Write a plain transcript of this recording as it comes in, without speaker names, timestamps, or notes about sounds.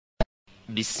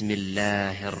بسم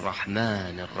الله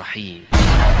الرحمن الرحيم.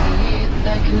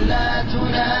 إنك لا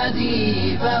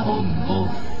تنادي فهبوا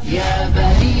يا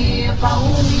بني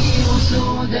قومي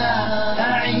أسودا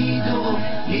أعيدوا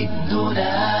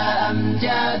للدنا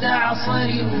أمجاد عصر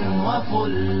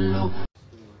وفل.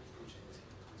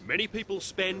 Many people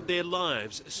spend their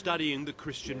lives studying the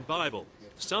Christian Bible.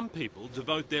 Some people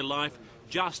devote their life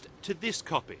just to this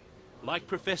copy, like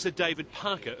Professor David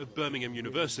Parker of Birmingham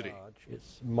University.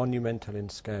 It's monumental in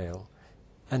scale,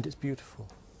 and it's beautiful.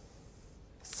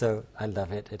 So I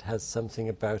love it. It has something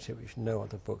about it which no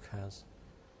other book has.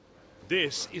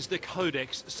 This is the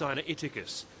Codex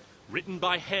Sinaiticus, written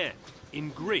by hand in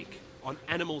Greek on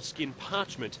animal skin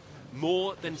parchment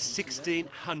more than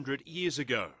 1600 years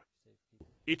ago.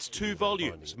 Its 2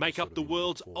 volumes make up the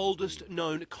world's oldest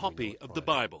known copy of the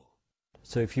Bible.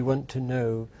 So if you want to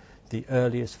know the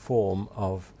earliest form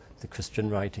of the Christian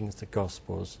writings, the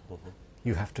Gospels,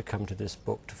 you have to come to this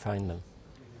book to find them.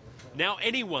 Now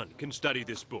anyone can study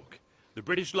this book. The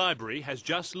British Library has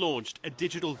just launched a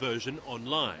digital version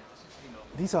online.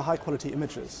 These are high-quality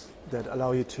images that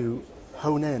allow you to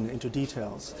hone in into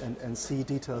details and see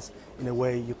details in a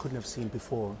way you couldn't have seen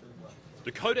before.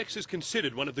 The Codex is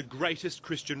considered one of the greatest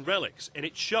Christian relics, and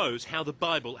it shows how the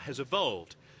Bible has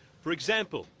evolved. For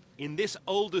example, in this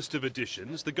oldest of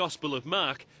editions, the Gospel of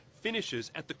Mark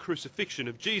finishes at the crucifixion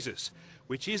of Jesus,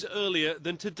 which is earlier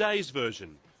than today's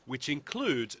version, which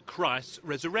includes Christ's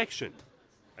resurrection.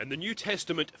 And the New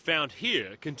Testament found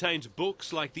here contains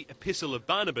books like the Epistle of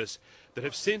Barnabas that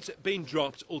have since been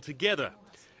dropped altogether.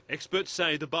 Experts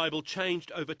say the Bible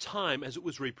changed over time as it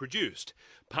was reproduced,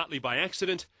 partly by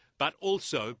accident, but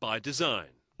also by design.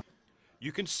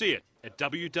 You can see it at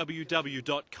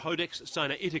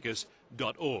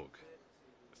www.codexsinaiticus.org.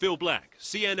 Phil Black,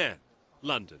 CNN,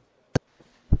 London.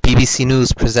 BBC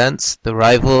News presents The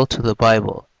Rival to the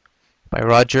Bible by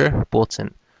Roger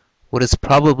Bolton. What is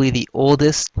probably the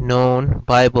oldest known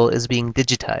Bible is being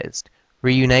digitized,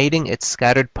 reuniting its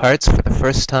scattered parts for the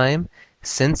first time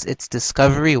since its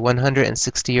discovery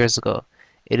 160 years ago.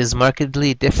 It is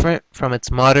markedly different from its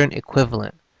modern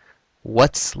equivalent.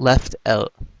 What's left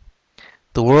out?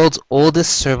 The world's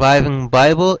oldest surviving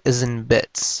Bible is in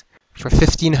bits. For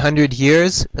 1500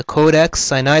 years, the Codex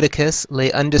Sinaiticus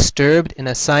lay undisturbed in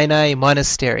a Sinai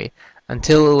monastery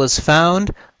until it was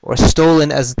found, or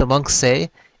stolen as the monks say,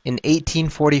 in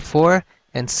 1844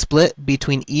 and split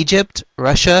between Egypt,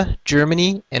 Russia,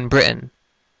 Germany, and Britain.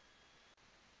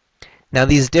 Now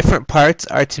these different parts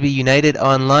are to be united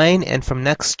online, and from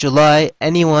next July,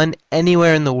 anyone,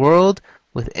 anywhere in the world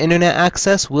with internet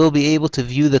access will be able to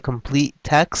view the complete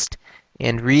text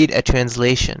and read a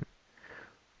translation.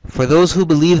 For those who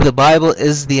believe the Bible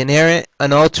is the inerrant,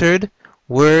 unaltered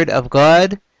Word of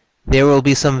God, there will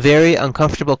be some very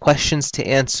uncomfortable questions to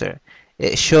answer.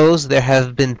 It shows there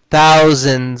have been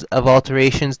thousands of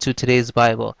alterations to today's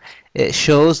Bible. It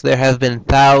shows there have been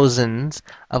thousands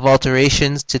of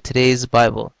alterations to today's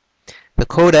Bible. The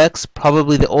Codex,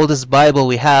 probably the oldest Bible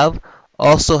we have,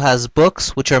 also has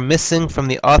books which are missing from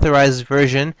the authorized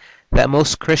version that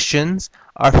most Christians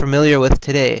are familiar with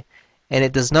today, and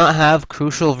it does not have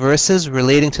crucial verses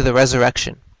relating to the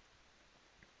resurrection.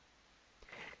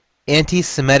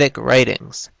 Anti-Semitic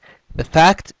writings. The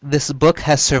fact this book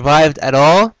has survived at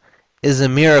all is a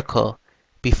miracle.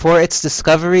 Before its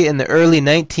discovery in the early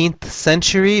 19th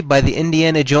century by the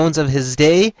Indiana Jones of his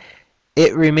day,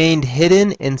 it remained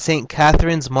hidden in St.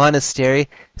 Catherine's Monastery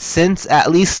since at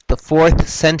least the 4th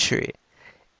century.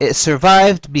 It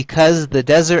survived because the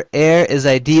desert air is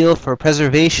ideal for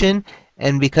preservation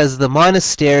and because the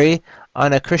monastery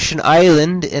on a Christian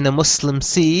island in a Muslim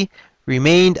sea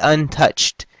remained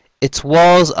untouched, its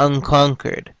walls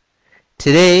unconquered.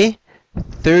 Today,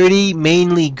 30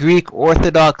 mainly Greek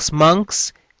Orthodox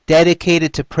monks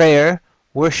dedicated to prayer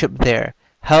worship there,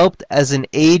 helped as in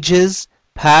ages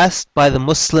past by the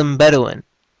Muslim Bedouin.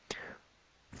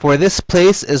 For this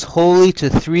place is holy to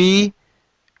 3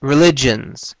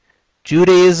 religions,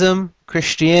 Judaism,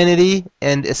 Christianity,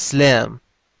 and Islam.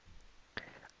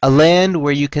 A land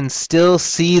where you can still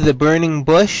see the burning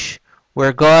bush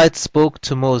where God spoke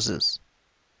to Moses,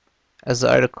 as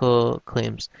the article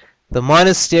claims. The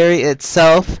monastery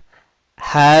itself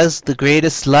has the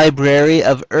greatest library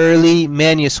of early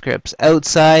manuscripts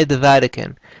outside the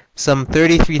Vatican, some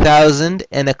 33,000,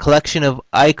 and a collection of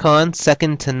icons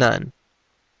second to none.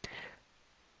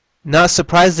 Not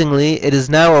surprisingly, it is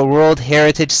now a World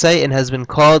Heritage Site and has been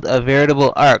called a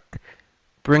veritable ark,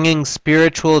 bringing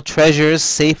spiritual treasures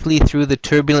safely through the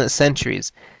turbulent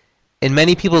centuries. In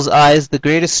many people's eyes, the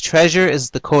greatest treasure is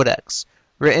the Codex,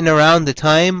 written around the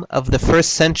time of the 1st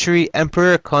century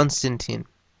Emperor Constantine.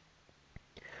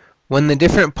 When the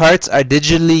different parts are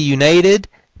digitally united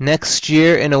next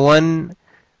year in a £1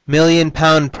 million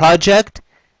project,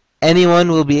 anyone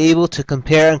will be able to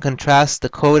compare and contrast the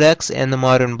Codex and the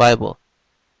modern Bible.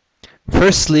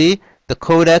 Firstly, the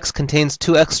Codex contains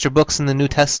 2 extra books in the New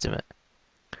Testament.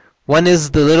 One is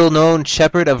the little-known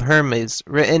Shepherd of Hermes,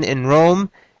 written in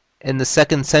Rome in the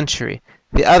 2nd century.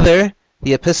 The other,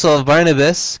 the Epistle of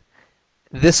Barnabas,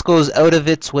 this goes out of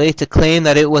its way to claim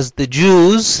that it was the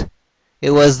Jews,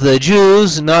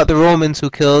 not the Romans, who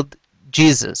killed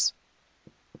Jesus,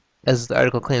 as the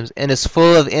article claims, and is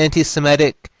full of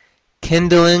anti-Semitic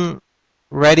kindling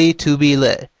ready to be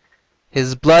lit.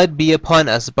 His blood be upon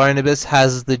us, Barnabas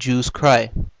has the Jews cry.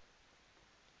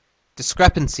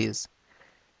 Discrepancies.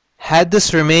 Had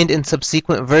this remained in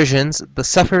subsequent versions, the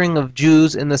suffering of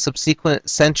Jews in the subsequent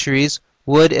centuries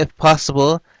would, if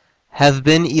possible, have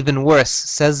been even worse,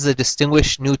 says the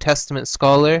distinguished New Testament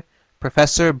scholar,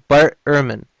 Professor Bart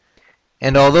Ehrman.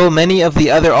 And although many of the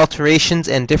other alterations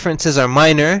and differences are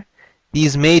minor,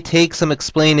 these may take some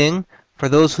explaining for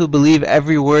those who believe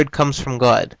every word comes from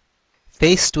God.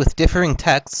 Faced with differing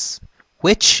texts,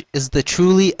 which is the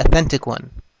truly authentic one?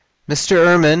 Mr.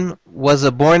 Ehrman was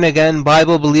a born-again,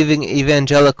 Bible-believing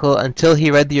evangelical until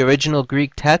he read the original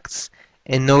Greek texts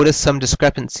and noticed some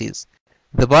discrepancies.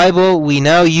 The Bible we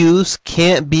now use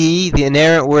can't be the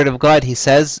inerrant word of God, he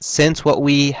says, since what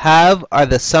we have are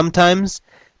the sometimes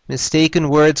mistaken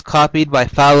words copied by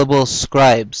fallible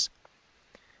scribes.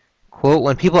 Quote,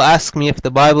 when people ask me if the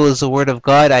Bible is the word of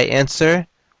God, I answer,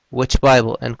 which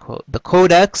Bible? End quote. The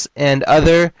Codex and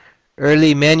other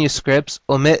early manuscripts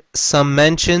omit some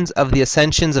mentions of the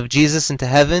ascensions of Jesus into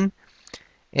heaven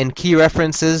and key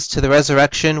references to the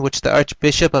resurrection, which the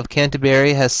Archbishop of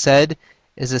Canterbury has said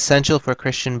is essential for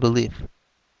Christian belief.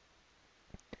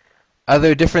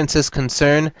 Other differences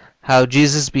concern how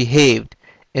Jesus behaved.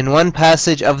 In one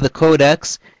passage of the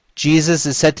Codex, Jesus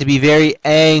is said to be very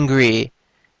angry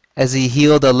as he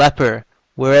healed a leper,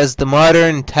 whereas the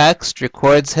modern text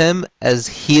records him as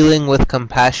healing with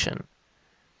compassion.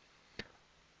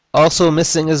 Also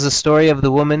missing is the story of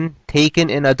the woman taken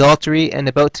in adultery and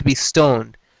about to be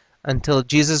stoned, until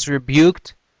Jesus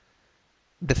rebuked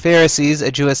the Pharisees, a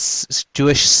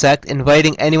Jewish sect,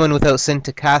 inviting anyone without sin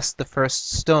to cast the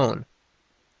first stone.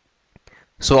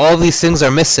 So all these things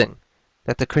are missing,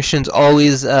 that the Christians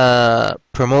always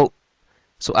promote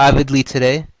so avidly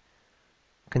today.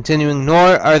 Continuing,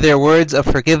 nor are there words of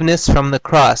forgiveness from the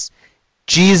cross.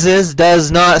 Jesus does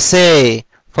not say,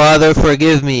 Father,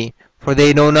 forgive me, for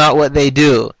they know not what they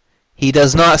do. He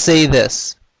does not say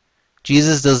this.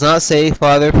 Jesus does not say,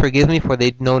 Father, forgive me, for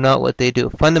they know not what they do.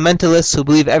 Fundamentalists who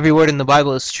believe every word in the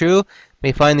Bible is true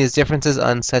may find these differences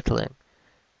unsettling.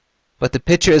 But the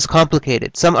picture is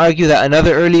complicated. Some argue that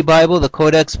another early Bible, the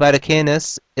Codex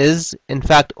Vaticanus, is in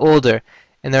fact older,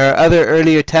 and there are other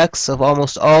earlier texts of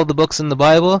almost all the books in the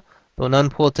Bible, though none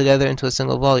pulled together into a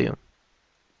single volume.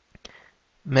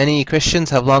 Many Christians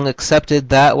have long accepted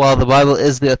that while the Bible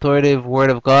is the authoritative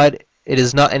Word of God, it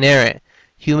is not inerrant.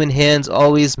 Human hands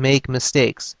always make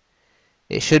mistakes.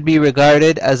 It should be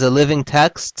regarded as a living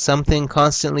text, something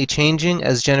constantly changing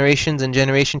as generations and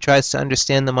generation tries to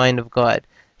understand the mind of God,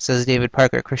 says David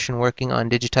Parker, a Christian working on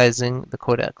digitizing the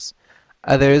Codex.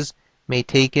 Others may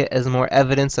take it as more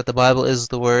evidence that the Bible is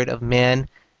the word of man,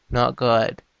 not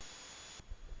God.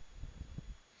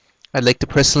 I'd like to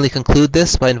personally conclude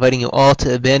this by inviting you all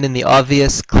to abandon the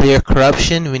obvious, clear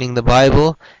corruption, meaning the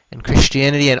Bible and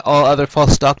Christianity and all other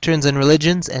false doctrines and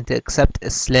religions, and to accept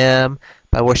Islam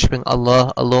by worshipping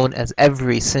Allah alone as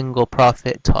every single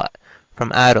prophet taught,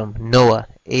 from Adam, Noah,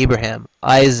 Abraham,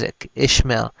 Isaac,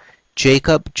 Ishmael,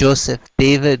 Jacob, Joseph,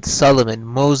 David, Solomon,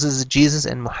 Moses, Jesus,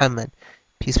 and Muhammad.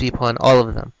 Peace be upon all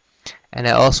of them. And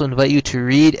I also invite you to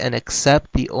read and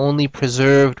accept the only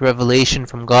preserved revelation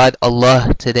from God,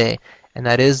 Allah, today, and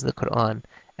that is the Quran.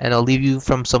 And I'll leave you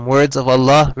from some words of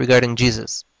Allah regarding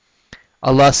Jesus.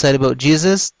 Allah said about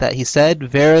Jesus that he said,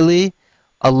 Verily,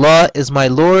 Allah is my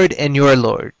Lord and your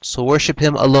Lord, so worship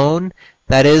Him alone.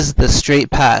 That is the straight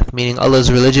path, meaning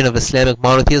Allah's religion of Islamic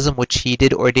monotheism, which He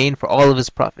did ordain for all of His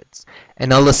prophets.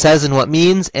 And Allah says in what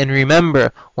means, and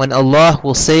remember when Allah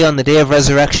will say on the day of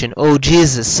resurrection, O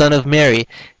Jesus, son of Mary,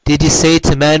 did you say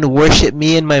to men, worship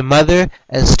me and my mother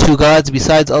as two gods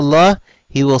besides Allah?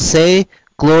 He will say,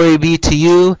 Glory be to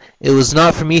you, it was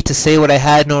not for me to say what I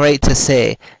had no right to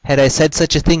say. Had I said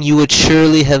such a thing, you would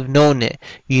surely have known it.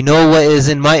 You know what is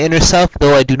in my inner self,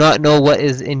 though I do not know what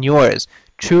is in yours.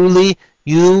 Truly,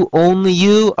 you, only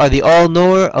you, are the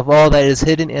all-knower of all that is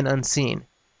hidden and unseen.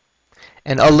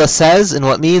 And Allah says, in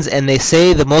what means, and they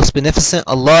say, the most beneficent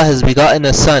Allah has begotten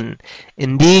a son.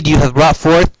 Indeed, you have brought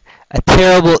forth a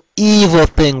terrible evil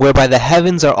thing whereby the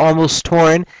heavens are almost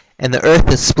torn, and the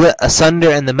earth is split asunder,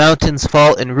 and the mountains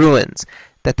fall in ruins,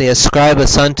 that they ascribe a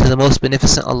son to the most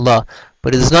beneficent Allah.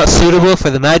 But it is not suitable for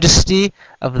the majesty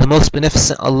of the most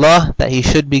beneficent Allah that he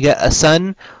should beget a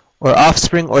son, or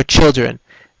offspring, or children.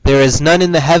 There is none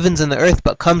in the heavens and the earth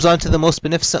but comes unto the most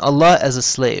beneficent Allah as a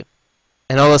slave.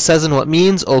 And Allah says in what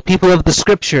means, O people of the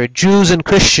scripture, Jews and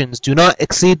Christians, do not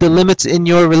exceed the limits in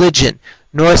your religion,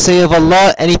 nor say of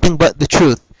Allah anything but the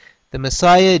truth. The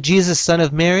Messiah, Jesus, son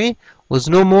of Mary, was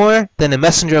no more than a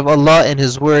messenger of Allah in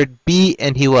his word, be,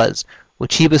 and he was,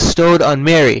 which he bestowed on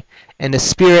Mary, and a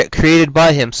spirit created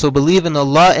by him. So believe in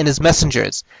Allah and his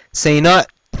messengers. Say not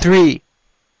three,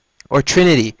 or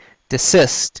Trinity,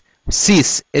 desist,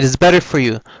 cease, it is better for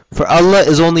you. For Allah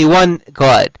is only one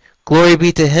God. Glory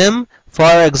be to him,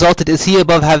 far exalted is he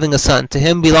above having a son. To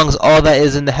him belongs all that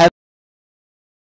is in the heavens